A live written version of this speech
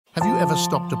ever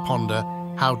stop to ponder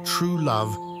how true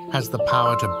love has the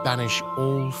power to banish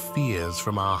all fears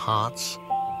from our hearts?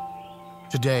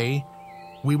 Today,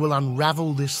 we will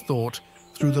unravel this thought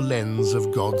through the lens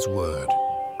of God's Word.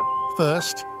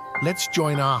 First, let's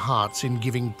join our hearts in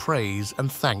giving praise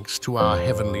and thanks to our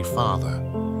Heavenly Father.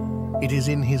 It is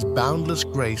in His boundless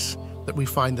grace that we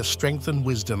find the strength and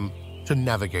wisdom to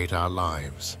navigate our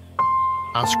lives.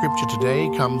 Our scripture today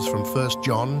comes from 1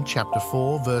 John chapter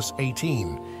 4, verse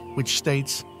 18, which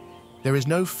states, "There is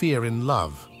no fear in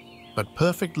love, but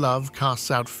perfect love casts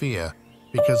out fear,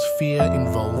 because fear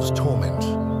involves torment.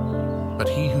 But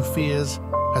he who fears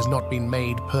has not been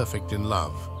made perfect in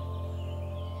love."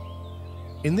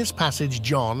 In this passage,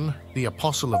 John, the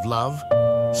apostle of love,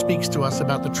 speaks to us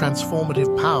about the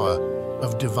transformative power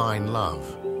of divine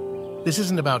love. This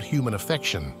isn't about human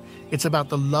affection. It's about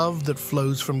the love that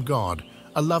flows from God,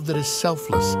 a love that is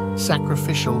selfless,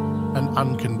 sacrificial, and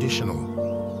unconditional.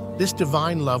 This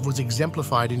divine love was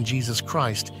exemplified in Jesus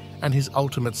Christ and His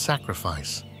ultimate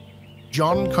sacrifice.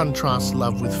 John contrasts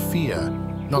love with fear,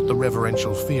 not the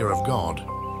reverential fear of God,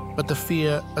 but the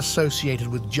fear associated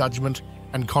with judgment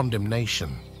and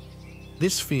condemnation.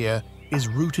 This fear is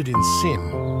rooted in sin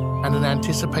and an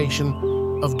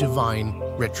anticipation of divine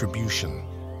retribution.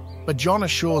 But John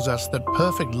assures us that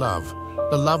perfect love,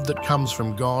 the love that comes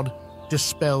from God,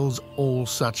 dispels all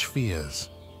such fears.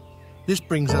 This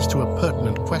brings us to a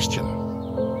pertinent question.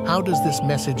 How does this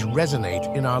message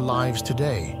resonate in our lives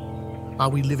today? Are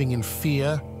we living in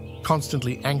fear,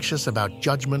 constantly anxious about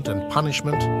judgment and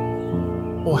punishment?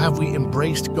 Or have we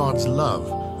embraced God's love,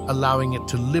 allowing it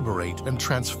to liberate and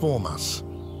transform us?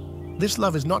 This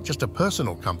love is not just a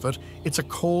personal comfort, it's a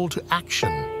call to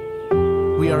action.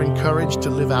 We are encouraged to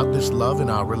live out this love in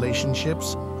our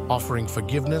relationships, offering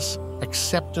forgiveness,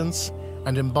 acceptance,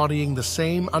 and embodying the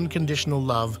same unconditional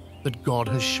love that God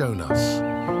has shown us.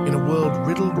 In a world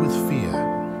riddled with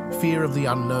fear, fear of the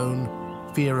unknown,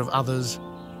 fear of others,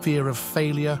 fear of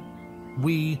failure,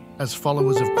 we, as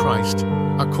followers of Christ,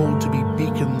 are called to be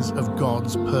beacons of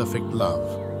God's perfect love.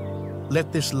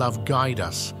 Let this love guide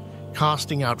us,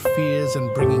 casting out fears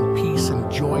and bringing peace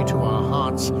and joy to our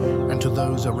hearts and to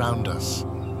those around us.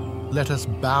 Let us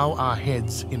bow our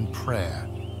heads in prayer.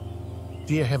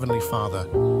 Dear Heavenly Father,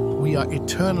 we are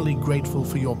eternally grateful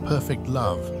for your perfect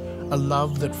love, a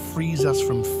love that frees us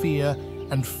from fear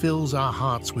and fills our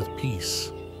hearts with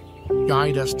peace.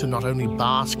 Guide us to not only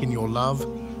bask in your love,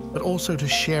 but also to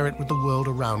share it with the world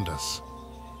around us.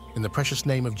 In the precious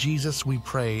name of Jesus, we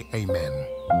pray, Amen.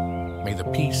 May the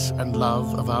peace and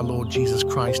love of our Lord Jesus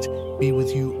Christ be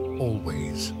with you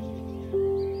always.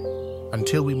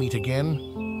 Until we meet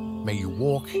again, may you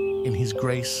walk in His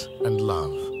grace and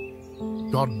love.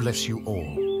 God bless you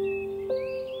all.